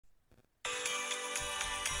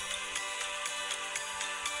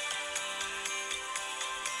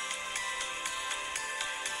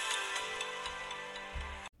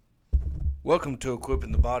Welcome to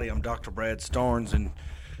Equipping the Body. I'm Dr. Brad Starnes, and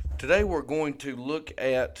today we're going to look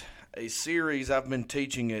at a series I've been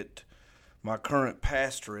teaching at my current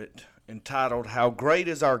pastorate entitled, How Great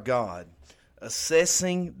is Our God?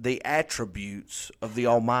 Assessing the Attributes of the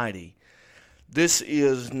Almighty. This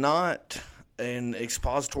is not an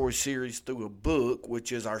expository series through a book,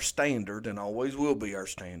 which is our standard and always will be our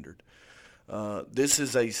standard. This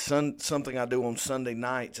is something I do on Sunday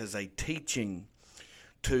nights as a teaching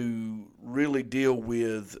to really deal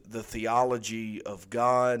with the theology of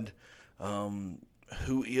God,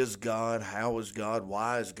 who is God, how is God,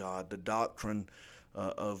 why is God, the doctrine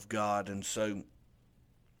of God. And so,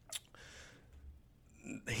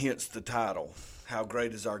 hence the title, How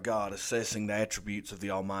Great is Our God? Assessing the Attributes of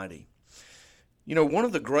the Almighty. You know, one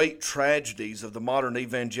of the great tragedies of the modern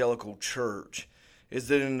evangelical church is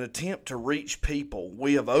that in an attempt to reach people,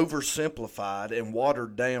 we have oversimplified and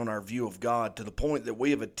watered down our view of God to the point that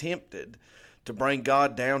we have attempted to bring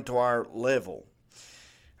God down to our level.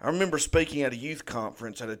 I remember speaking at a youth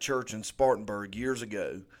conference at a church in Spartanburg years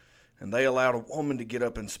ago, and they allowed a woman to get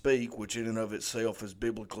up and speak, which in and of itself is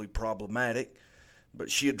biblically problematic. But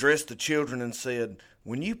she addressed the children and said,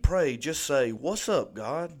 "When you pray, just say, 'What's up,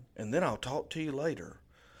 God?' and then I'll talk to you later."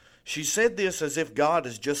 She said this as if God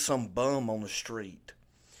is just some bum on the street.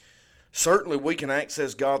 Certainly we can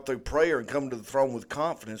access God through prayer and come to the throne with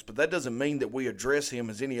confidence, but that doesn't mean that we address Him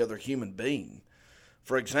as any other human being.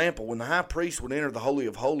 For example, when the high priest would enter the Holy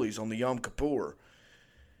of Holies on the Yom Kippur,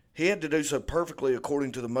 he had to do so perfectly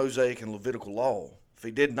according to the Mosaic and Levitical law. If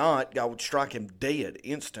he did not, God would strike him dead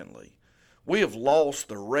instantly. We have lost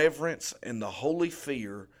the reverence and the holy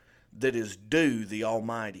fear that is due the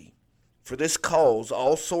Almighty. For this cause,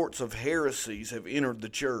 all sorts of heresies have entered the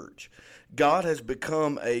church. God has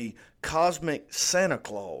become a cosmic Santa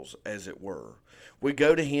Claus, as it were. We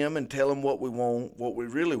go to Him and tell Him what we want, what we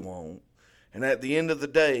really want, and at the end of the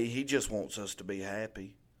day, He just wants us to be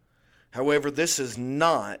happy. However, this is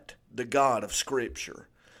not the God of Scripture.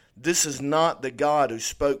 This is not the God who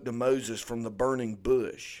spoke to Moses from the burning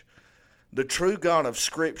bush. The true God of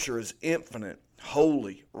Scripture is infinite,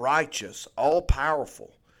 holy, righteous,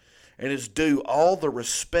 all-powerful, and is due all the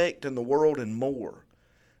respect in the world and more.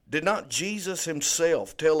 Did not Jesus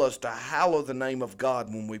Himself tell us to hallow the name of God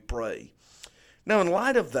when we pray? Now, in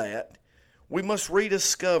light of that, we must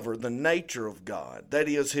rediscover the nature of God, that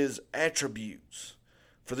is, His attributes.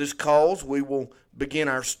 For this cause, we will begin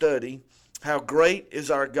our study, How Great is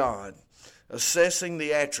Our God? Assessing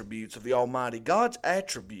the Attributes of the Almighty. God's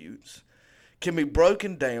attributes can be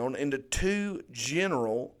broken down into two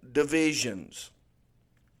general divisions: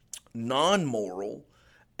 non-moral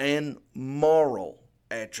and moral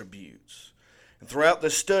attributes. And throughout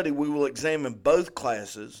this study, we will examine both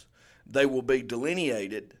classes. They will be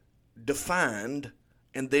delineated, defined,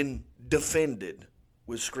 and then defended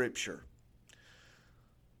with Scripture.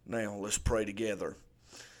 Now, let's pray together.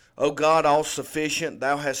 O God, all-sufficient,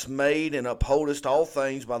 Thou hast made and upholdest all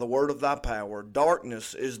things by the word of Thy power.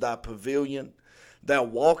 Darkness is Thy pavilion. Thou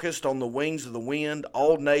walkest on the wings of the wind.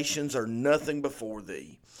 All nations are nothing before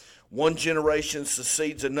Thee. One generation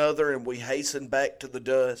succeeds another, and we hasten back to the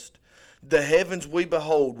dust. The heavens we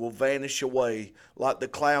behold will vanish away like the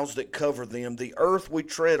clouds that cover them. The earth we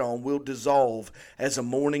tread on will dissolve as a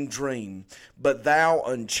morning dream. But Thou,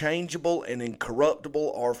 unchangeable and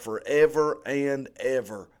incorruptible, are forever and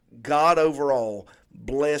ever. God over all,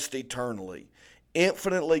 blessed eternally.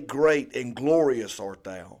 Infinitely great and glorious art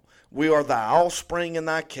Thou. We are Thy offspring in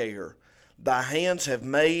Thy care. Thy hands have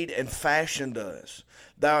made and fashioned us.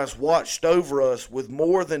 Thou hast watched over us with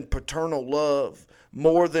more than paternal love,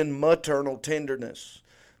 more than maternal tenderness.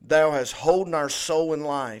 Thou hast holden our soul in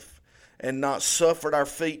life, and not suffered our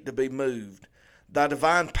feet to be moved. Thy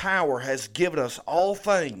divine power has given us all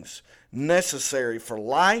things necessary for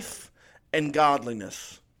life and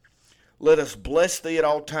godliness. Let us bless Thee at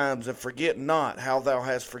all times, and forget not how Thou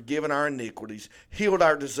hast forgiven our iniquities, healed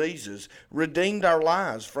our diseases, redeemed our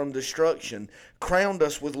lives from destruction, crowned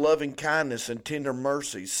us with loving kindness and tender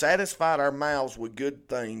mercies, satisfied our mouths with good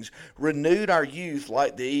things, renewed our youth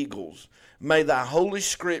like the eagles. May Thy holy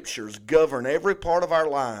Scriptures govern every part of our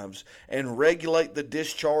lives and regulate the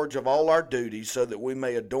discharge of all our duties, so that we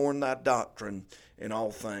may adorn Thy doctrine in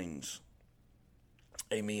all things.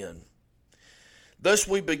 Amen. Thus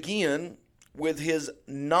we begin with His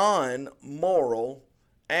non-moral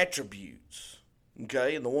attributes.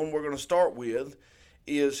 Okay, and the one we're going to start with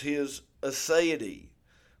is His Aseity,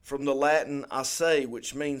 from the Latin ase,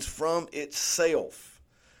 which means from itself.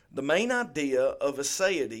 The main idea of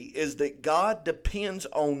Aseity is that God depends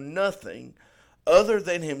on nothing other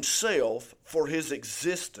than Himself for His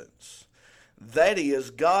existence. That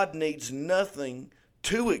is, God needs nothing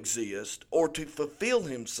to exist or to fulfill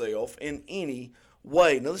himself in any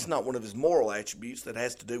way. Now, this is not one of his moral attributes that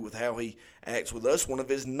has to do with how he acts with us. One of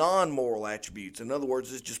his non-moral attributes. In other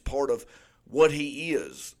words, it's just part of what he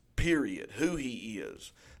is, period, who he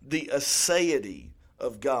is. The aseity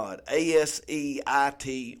of God, Aseity.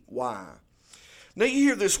 Now, you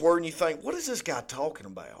hear this word and you think, what is this guy talking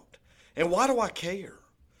about? And why do I care?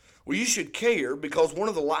 Well, you should care because one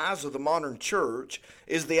of the lies of the modern church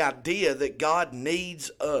is the idea that God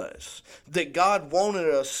needs us, that God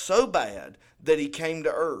wanted us so bad that he came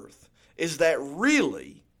to earth. Is that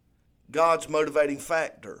really God's motivating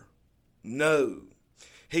factor? No.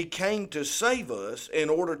 He came to save us in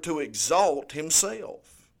order to exalt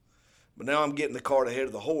himself. But now I'm getting the cart ahead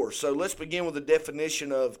of the horse. So let's begin with the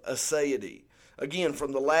definition of aseity. Again,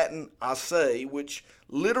 from the Latin ase, which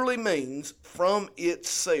literally means from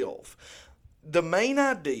itself. The main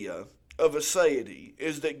idea of aseity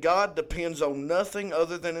is that God depends on nothing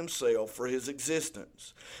other than himself for his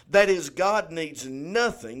existence. That is, God needs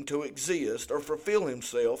nothing to exist or fulfill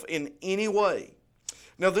himself in any way.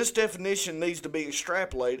 Now, this definition needs to be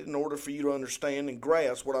extrapolated in order for you to understand and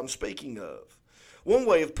grasp what I'm speaking of. One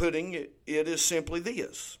way of putting it is simply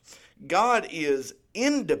this: God is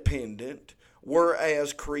independent,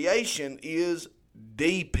 whereas creation is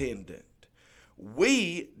dependent.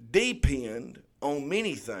 We depend on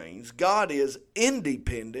many things. God is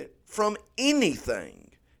independent from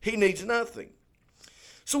anything. He needs nothing.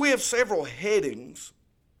 So we have several headings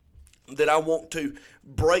that I want to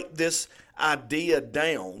break this idea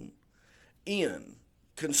down in,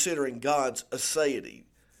 considering God's aseity.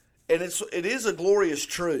 And it is a glorious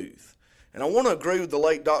truth. And I want to agree with the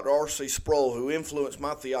late Dr. R.C. Sproul, who influenced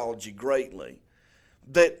my theology greatly,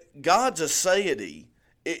 that God's aseity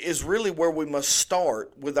is really where we must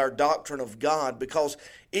start with our doctrine of God, because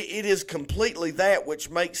it is completely that which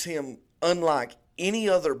makes him unlike any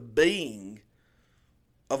other being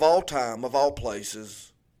of all time, of all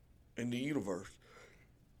places in the universe.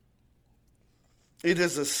 It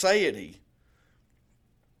is aseity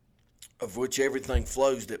of which everything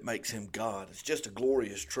flows that makes him God. It's just a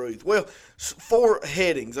glorious truth. Well, 4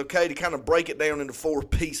 headings, okay, to kind of break it down into 4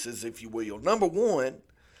 pieces, if you will. Number 1,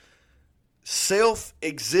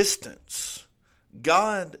 self-existence.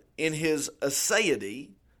 God, in his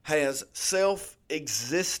aseity, has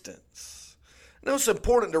self-existence. Now, it's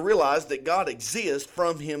important to realize that God exists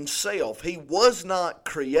from himself. He was not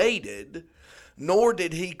created, nor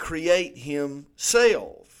did he create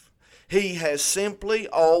himself. He has simply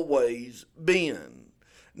always been.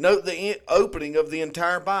 Note the opening of the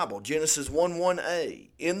entire Bible, Genesis 1:1a.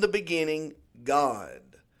 In the beginning, God.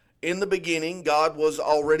 In the beginning, God was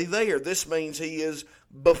already there. This means he is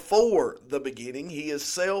before the beginning. He is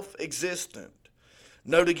self-existent.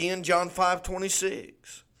 Note again John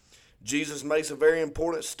 5:26. Jesus makes a very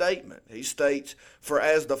important statement. He states, "For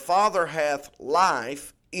as the Father hath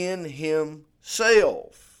life in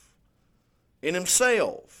himself." In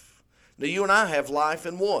himself. Now, you and I have life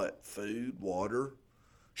in what? Food, water,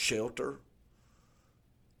 shelter.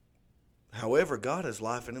 However, God has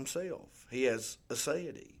life in himself. He has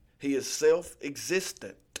aseity. He is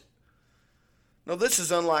self-existent. Now, this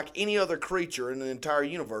is unlike any other creature in the entire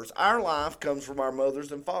universe. Our life comes from our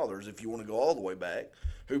mothers and fathers, if you want to go all the way back,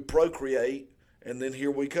 who procreate, and then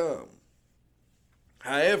here we come.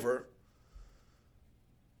 However,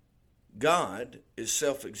 God is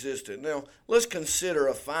self-existent. Now, let's consider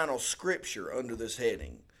a final scripture under this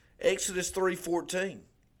heading. Exodus 3:14.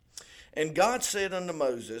 And God said unto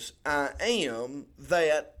Moses, I am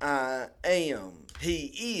that I am.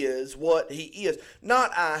 He is what he is.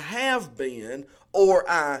 Not I have been or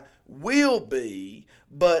I will be,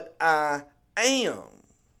 but I am.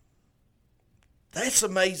 That's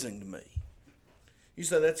amazing to me. You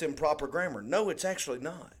say that's improper grammar. No, it's actually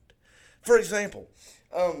not. For example,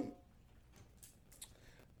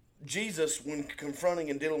 Jesus, when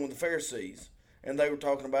confronting and dealing with the Pharisees, and they were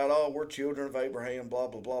talking about, oh, we're children of Abraham, blah,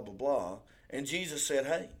 blah, blah, blah, blah. And Jesus said,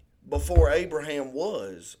 hey, before Abraham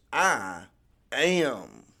was, I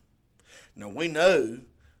am. Now, we know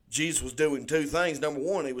Jesus was doing 2 things. Number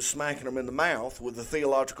 1, he was smacking them in the mouth with the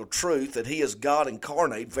theological truth that he is God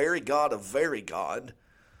incarnate, very God of very God,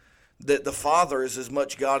 that the Father is as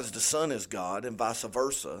much God as the Son is God, and vice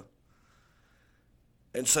versa.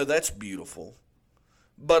 And so that's beautiful.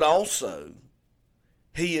 But also,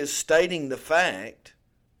 he is stating the fact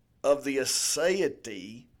of the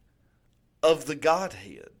aseity of the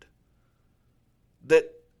Godhead.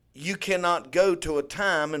 That you cannot go to a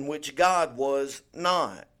time in which God was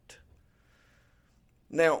not.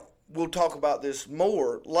 Now, we'll talk about this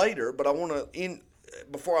more later, but I want to,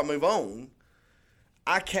 before I move on,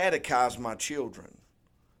 I catechize my children,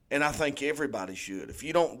 and I think everybody should. If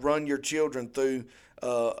you don't run your children through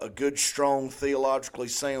a good, strong, theologically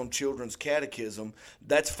sound children's catechism,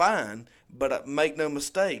 that's fine, but make no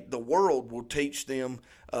mistake, the world will teach them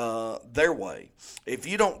their way. If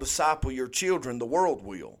you don't disciple your children, the world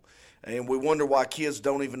will. And we wonder why kids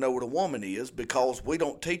don't even know what a woman is, because we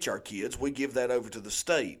don't teach our kids. We give that over to the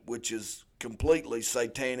state, which is completely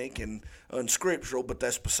satanic and unscriptural, but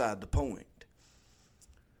that's beside the point.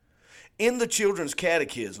 In the children's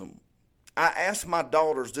catechism, I ask my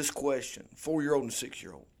daughters this question, 4-year-old and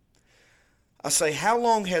 6-year-old. I say, how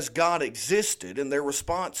long has God existed? And their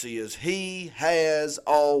response is, He has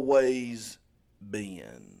always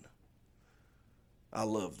been. I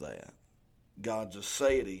love that. God's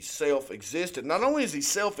aseity, self-existent. Not only is He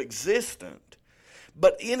self-existent,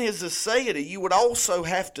 but in His aseity, you would also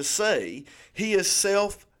have to say He is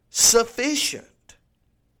self-sufficient.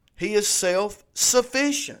 He is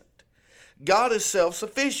self-sufficient. God is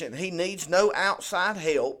self-sufficient. He needs no outside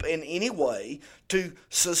help in any way to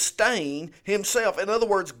sustain Himself. In other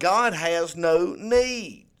words, God has no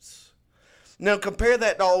needs. Now compare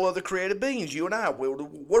that to all other created beings, you and I.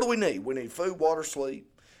 What do we need? We need food, water, sleep.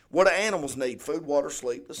 What do animals need? Food, water,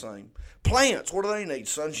 sleep, the same. Plants, what do they need?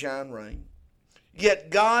 Sunshine, rain. Yet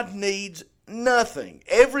God needs nothing.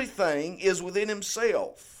 Everything is within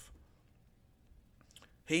Himself.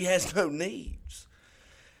 He has no needs.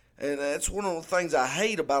 And that's one of the things I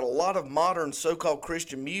hate about a lot of modern so-called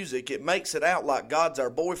Christian music. It makes it out like God's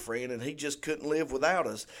our boyfriend and He just couldn't live without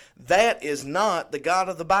us. That is not the God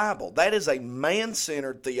of the Bible. That is a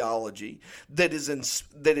man-centered theology that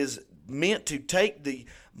is meant to take the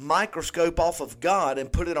microscope off of God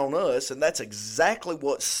and put it on us. And that's exactly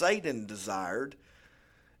what Satan desired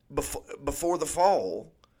before the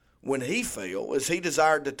fall. When he fell, is he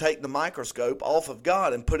desired to take the microscope off of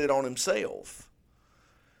God and put it on himself.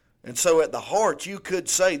 And so at the heart, you could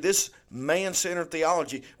say this man-centered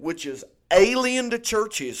theology, which is alien to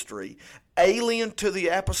church history, alien to the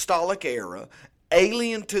apostolic era,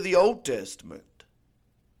 alien to the Old Testament,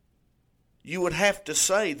 you would have to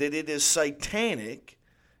say that it is satanic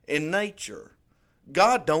in nature.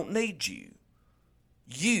 God don't need you.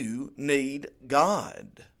 You need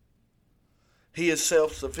God. He is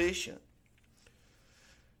self-sufficient.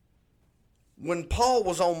 When Paul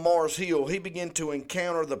was on Mars Hill, he began to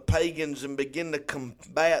encounter the pagans and begin to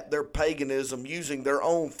combat their paganism using their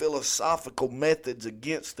own philosophical methods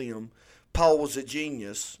against them. Paul was a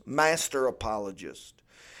genius, master apologist.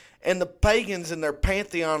 And the pagans in their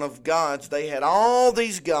pantheon of gods, they had all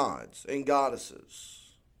these gods and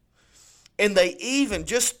goddesses. And they even,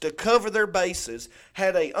 just to cover their bases,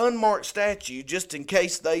 had an unmarked statue just in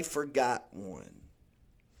case they forgot one.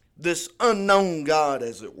 This unknown God,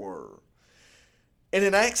 as it were. And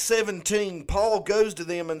in Acts 17, Paul goes to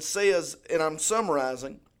them and says, and I'm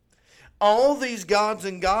summarizing, all these gods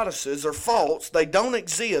and goddesses are false. They don't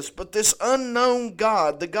exist. But this unknown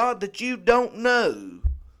God, the God that you don't know,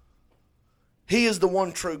 He is the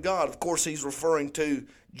one true God. Of course, he's referring to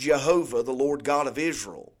Jehovah, the Lord God of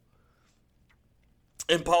Israel.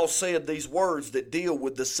 And Paul said these words that deal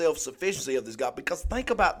with the self-sufficiency of this God. Because think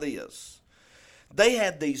about this. They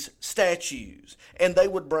had these statues, and they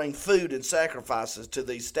would bring food and sacrifices to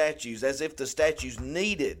these statues as if the statues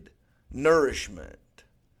needed nourishment.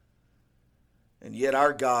 And yet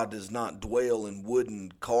our God does not dwell in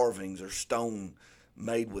wooden carvings or stone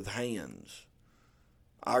made with hands.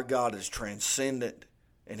 Our God is transcendent,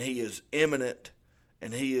 and He is immanent,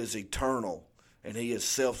 and He is eternal, and He is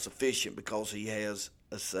self-sufficient because He has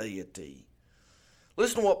aseity.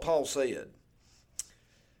 Listen to what Paul said.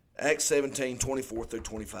 Acts 17, 24 through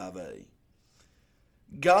 25a.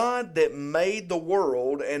 God that made the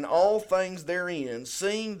world and all things therein,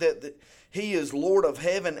 seeing that He is Lord of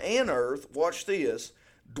heaven and earth, watch this,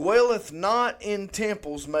 dwelleth not in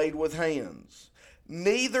temples made with hands,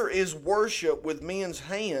 neither is worship with men's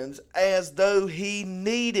hands as though He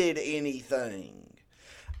needed anything.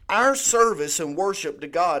 Our service and worship to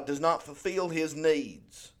God does not fulfill His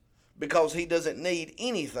needs, because He doesn't need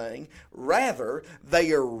anything. Rather,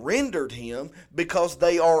 they are rendered Him because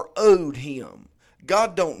they are owed Him.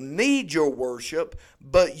 God don't need your worship,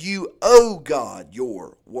 but you owe God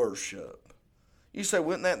your worship. You say,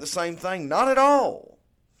 wasn't that the same thing? Not at all.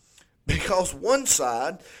 Because one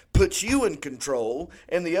side puts you in control,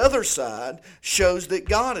 and the other side shows that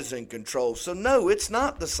God is in control. So no, it's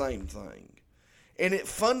not the same thing. And it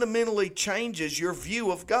fundamentally changes your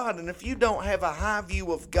view of God. And if you don't have a high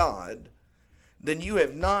view of God, then you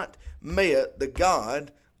have not met the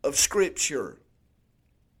God of Scripture.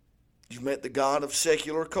 You've met the God of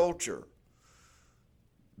secular culture,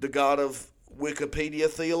 the God of Wikipedia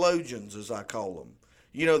theologians, as I call them.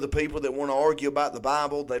 You know, the people that want to argue about the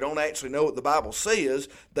Bible, they don't actually know what the Bible says.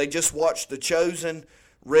 They just watched The Chosen,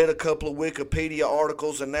 read a couple of Wikipedia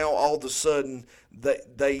articles, and now all of a sudden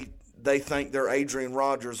they think they're Adrian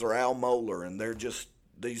Rogers or Al Mohler, and they're just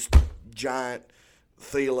these giant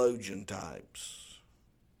theologian types.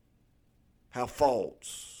 How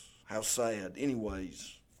false. How sad.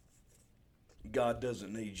 Anyways, God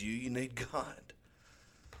doesn't need you. You need God.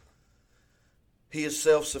 He is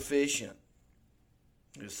self-sufficient.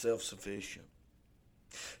 He is self-sufficient.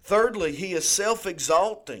 Thirdly, He is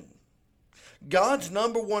self-exalting. God's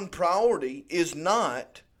number one priority is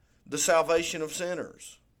not the salvation of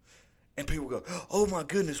sinners. And people go, "Oh my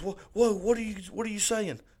goodness, whoa, what are you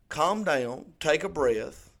saying?" Calm down, take a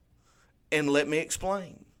breath, and let me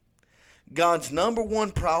explain. God's number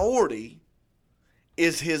one priority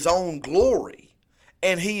is His own glory,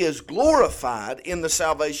 and He is glorified in the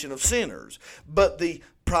salvation of sinners. But the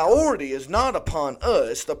priority is not upon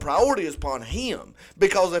us, the priority is upon Him.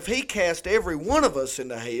 Because if He cast every one of us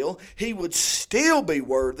into hell, He would still be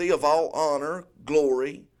worthy of all honor,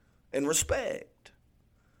 glory, and respect.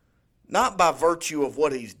 Not by virtue of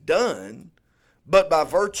what He's done, but by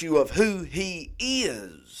virtue of who He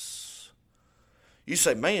is. You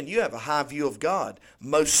say, "Man, you have a high view of God."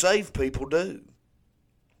 Most saved people do.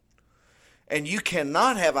 And you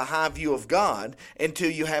cannot have a high view of God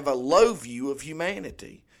until you have a low view of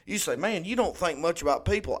humanity. You say, "Man, you don't think much about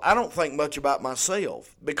people." I don't think much about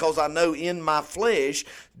myself, because I know in my flesh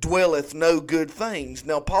dwelleth no good things.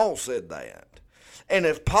 Now, Paul said that. And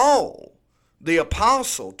if Paul, the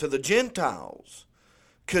apostle to the Gentiles,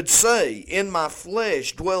 could say, "In my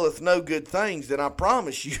flesh dwelleth no good things," then I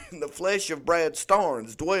promise you, in the flesh of Brad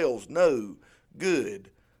Starnes dwells no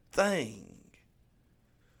good thing.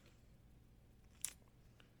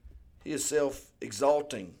 He is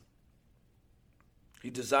self-exalting. He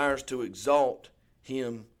desires to exalt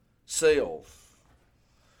Himself.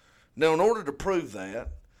 Now, in order to prove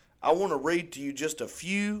that, I want to read to you just a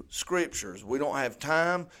few scriptures. We don't have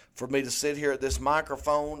time for me to sit here at this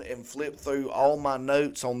microphone and flip through all my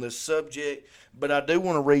notes on this subject, but I do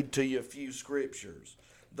want to read to you a few scriptures.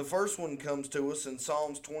 The first one comes to us in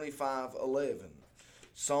Psalms 25:11.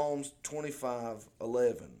 Psalms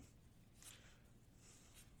 25:11.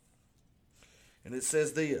 And it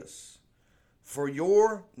says this: "For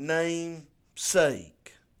your name's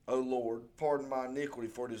sake, O Lord, pardon my iniquity,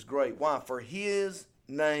 for it is great." Why? For His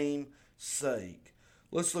name's sake.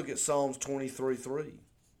 Let's look at Psalms 23:3.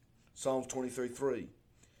 Psalms 23:3.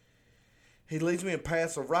 "He leads me in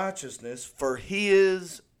paths of righteousness for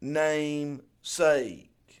His name's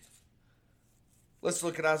sake." Let's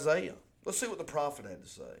look at Isaiah. Let's see what the prophet had to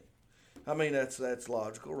say. I mean, that's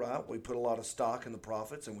logical, right? We put a lot of stock in the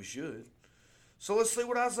prophets, and we should. So let's see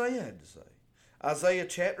what Isaiah had to say. Isaiah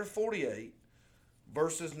chapter 48,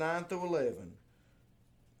 verses 9 through 11.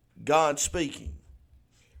 God speaking.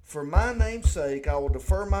 "For my name's sake I will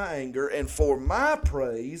defer my anger, and for my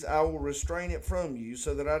praise I will restrain it from you,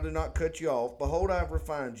 so that I do not cut you off. Behold, I have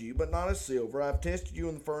refined you, but not as silver. I have tested you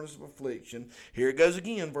in the furnace of affliction." Here it goes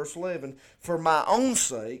again, verse 11. "For my own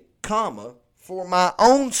sake, for my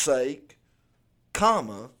own sake,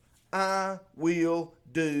 I will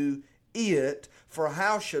do it. For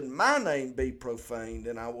how should my name be profaned,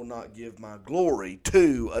 and I will not give my glory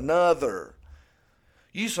to another?"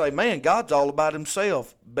 You say, "Man, God's all about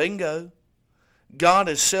Himself." Bingo. God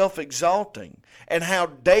is self-exalting. And how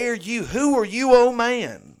dare you, who are you, oh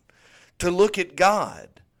man, to look at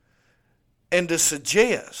God and to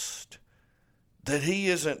suggest that He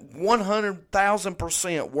isn't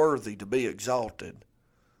 100,000% worthy to be exalted?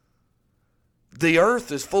 The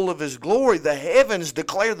earth is full of His glory. The heavens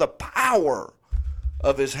declare the power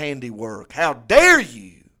of His handiwork. How dare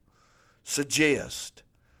you suggest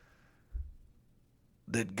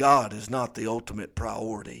that God is not the ultimate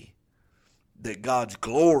priority, that God's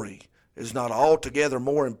glory is not altogether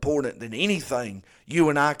more important than anything you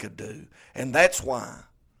and I could do. And that's why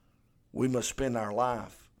we must spend our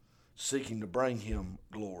life seeking to bring Him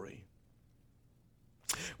glory.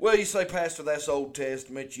 Well, you say, "Pastor, that's Old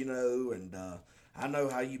Testament, you know, and I know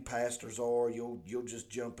how you pastors are. You'll just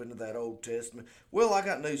jump into that Old Testament." Well, I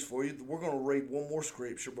got news for you. We're going to read one more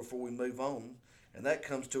scripture before we move on, and that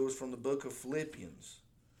comes to us from the book of Philippians.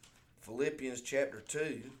 Philippians chapter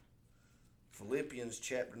 2. Philippians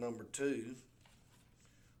chapter number 2,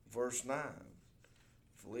 verse 9.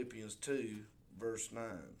 Philippians 2, verse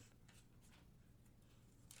 9.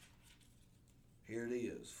 Here it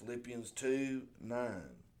is. Philippians 2,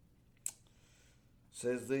 9.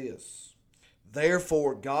 Says this: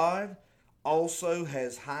 "Therefore God also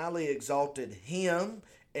has highly exalted Him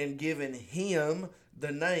and given him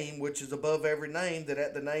the name which is above every name, that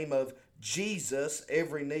at the name of Jesus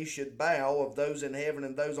every knee should bow, of those in heaven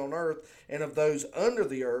and those on earth and of those under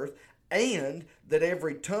the earth, and that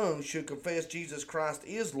every tongue should confess Jesus Christ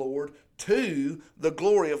is Lord, to the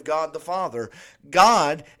glory of God the Father.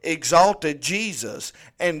 God exalted Jesus,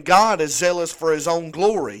 and God is zealous for his own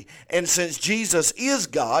glory. And since Jesus is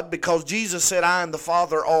God, because Jesus said, I and the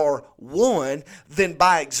Father are one, then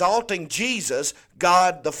by exalting Jesus,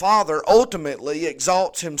 God the Father ultimately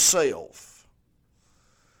exalts himself.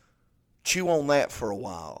 Chew on that for a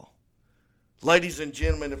while. Ladies and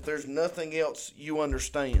gentlemen, if there's nothing else you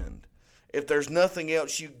understand, if there's nothing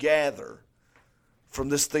else you gather from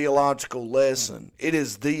this theological lesson, it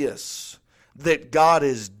is this: that God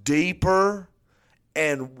is deeper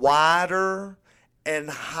and wider and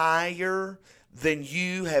higher than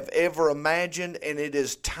you have ever imagined, and it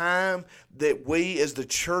is time that we as the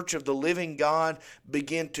church of the living God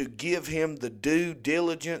begin to give him the due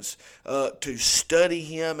diligence to study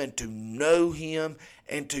him and to know him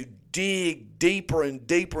and to dig deeper and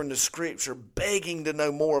deeper into Scripture, begging to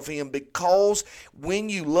know more of him, because when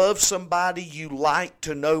you love somebody, you like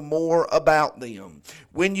to know more about them.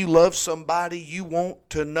 When you love somebody, you want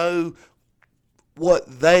to know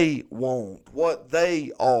what they want, what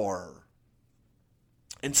they are.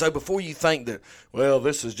 And so before you think that, well,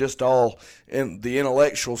 this is just all in the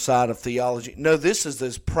intellectual side of theology, no, this is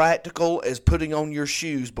as practical as putting on your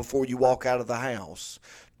shoes before you walk out of the house.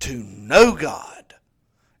 To know God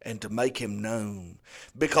and to make him known.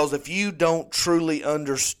 Because if you don't truly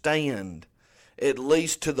understand, at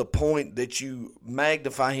least to the point that you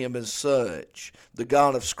magnify him as such, the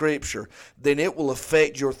God of Scripture, then it will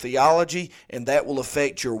affect your theology, and that will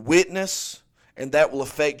affect your witness, and that will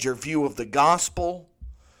affect your view of the gospel,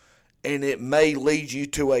 and it may lead you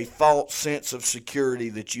to a false sense of security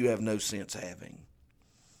that you have no sense having.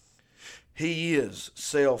 He is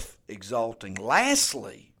self-exalting.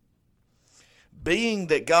 Lastly, being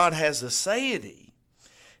that God has aseity,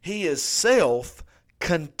 he is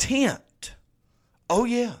self-content. Oh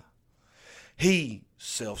yeah. He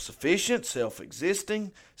self-sufficient,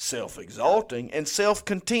 self-existing, self-exalting, and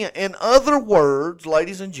self-content. In other words,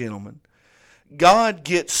 ladies and gentlemen, God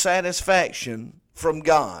gets satisfaction from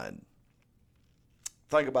God.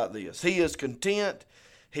 Think about this. He is content.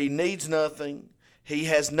 He needs nothing. He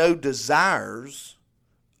has no desires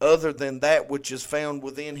other than that which is found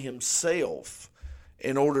within himself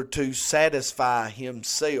in order to satisfy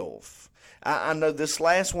himself. I know this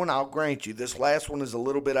last one, I'll grant you, this last one is a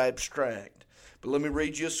little bit abstract. But let me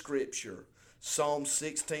read you a scripture. Psalm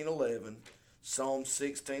 16:11. Psalm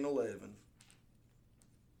 16:11.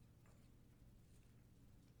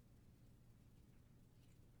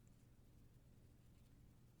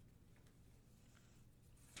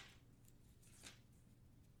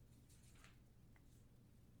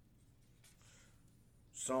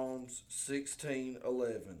 Psalms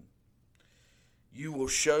 16:11. You will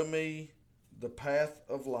show me the path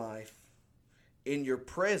of life. In your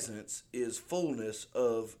presence is fullness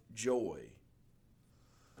of joy.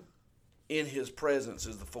 In his presence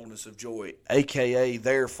is the fullness of joy, a.k.a.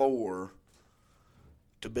 therefore,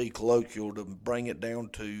 to be colloquial, to bring it down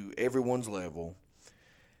to everyone's level.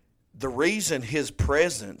 The reason his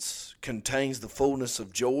presence contains the fullness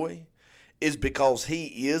of joy is because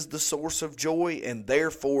he is the source of joy, and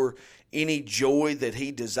therefore any joy that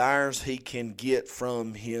he desires he can get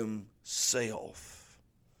from himself.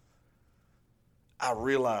 I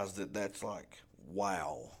realize that that's like,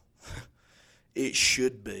 wow. It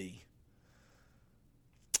should be.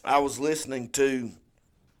 I was listening to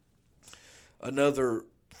another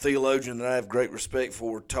theologian that I have great respect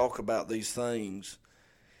for talk about these things.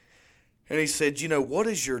 And he said, what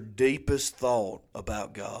is your deepest thought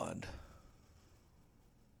about God?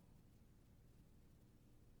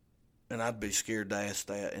 And I'd be scared to ask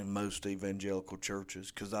that in most evangelical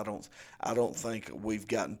churches, because I don't think we've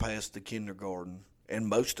gotten past the kindergarten, and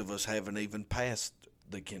most of us haven't even passed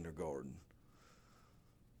the kindergarten.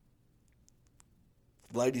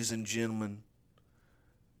 Ladies and gentlemen,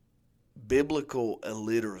 biblical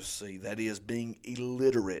illiteracy, that is, being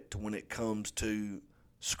illiterate when it comes to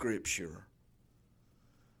Scripture,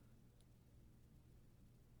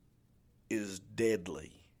 is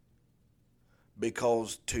deadly.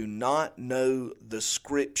 Because to not know the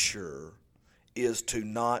Scripture is to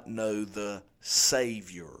not know the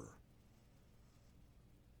Savior.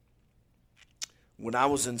 When I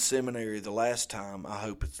was in seminary the last time, I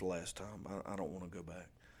hope it's the last time, I don't want to go back,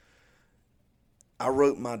 I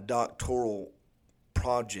wrote my doctoral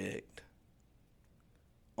project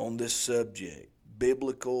on this subject,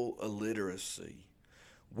 biblical illiteracy.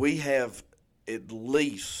 We have at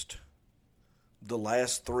least the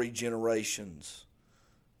last 3 generations,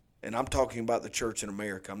 and I'm talking about the church in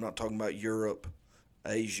America. I'm not talking about Europe,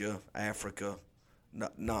 Asia, Africa,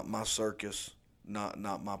 not my circus,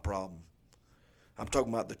 not my problem. I'm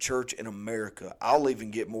talking about the church in America. I'll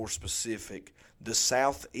even get more specific. The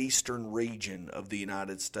southeastern region of the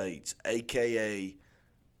United States, a.k.a.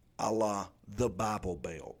 the Bible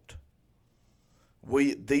Belt.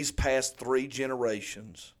 These past 3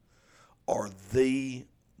 generations are the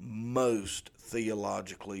most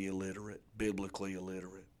theologically illiterate, biblically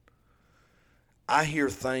illiterate. I hear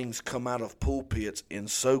things come out of pulpits in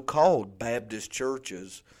so-called Baptist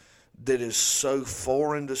churches that is so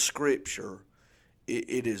foreign to Scripture,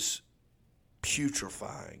 it is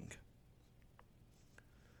putrefying.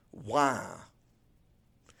 Why?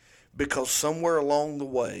 Because somewhere along the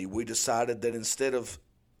way we decided that instead of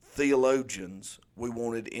theologians, we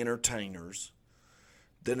wanted entertainers.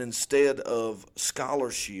 That instead of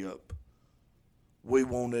scholarship, we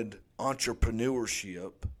wanted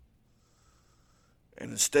entrepreneurship.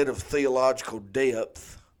 And instead of theological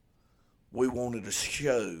depth, we wanted a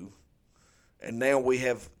show. And now we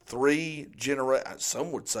have 3 generations,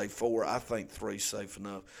 some would say 4, I think 3 is safe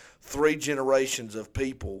enough. 3 generations of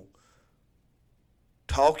people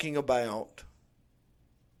talking about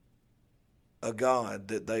a God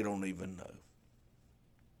that they don't even know.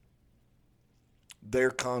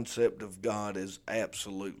 Their concept of God is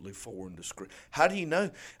absolutely foreign to Scripture. How do you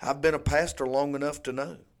know? I've been a pastor long enough to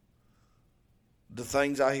know the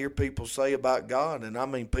things I hear people say about God, and I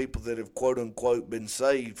mean people that have quote-unquote been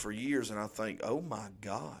saved for years, and I think, oh my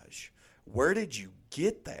gosh, where did you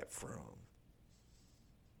get that from?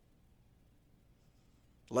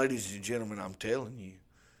 Ladies and gentlemen, I'm telling you,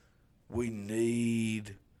 we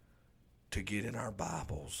need to get in our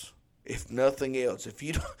Bibles. If nothing else, if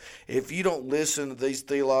you don't listen to these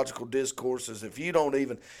theological discourses, if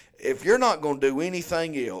you're not going to do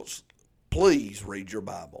anything else, please read your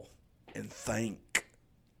Bible and think.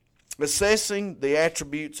 Assessing the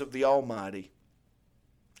attributes of the Almighty.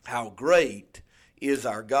 How great is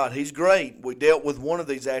our God? He's great. We dealt with one of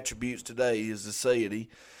these attributes today, is Aseity.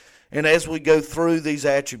 And as we go through these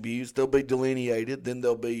attributes, they'll be delineated, then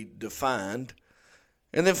they'll be defined,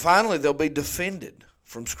 and then finally they'll be defended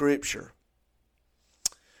from Scripture.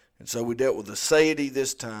 And so we dealt with Aseity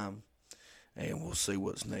this time, and we'll see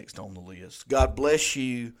what's next on the list. God bless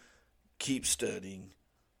you. Keep studying.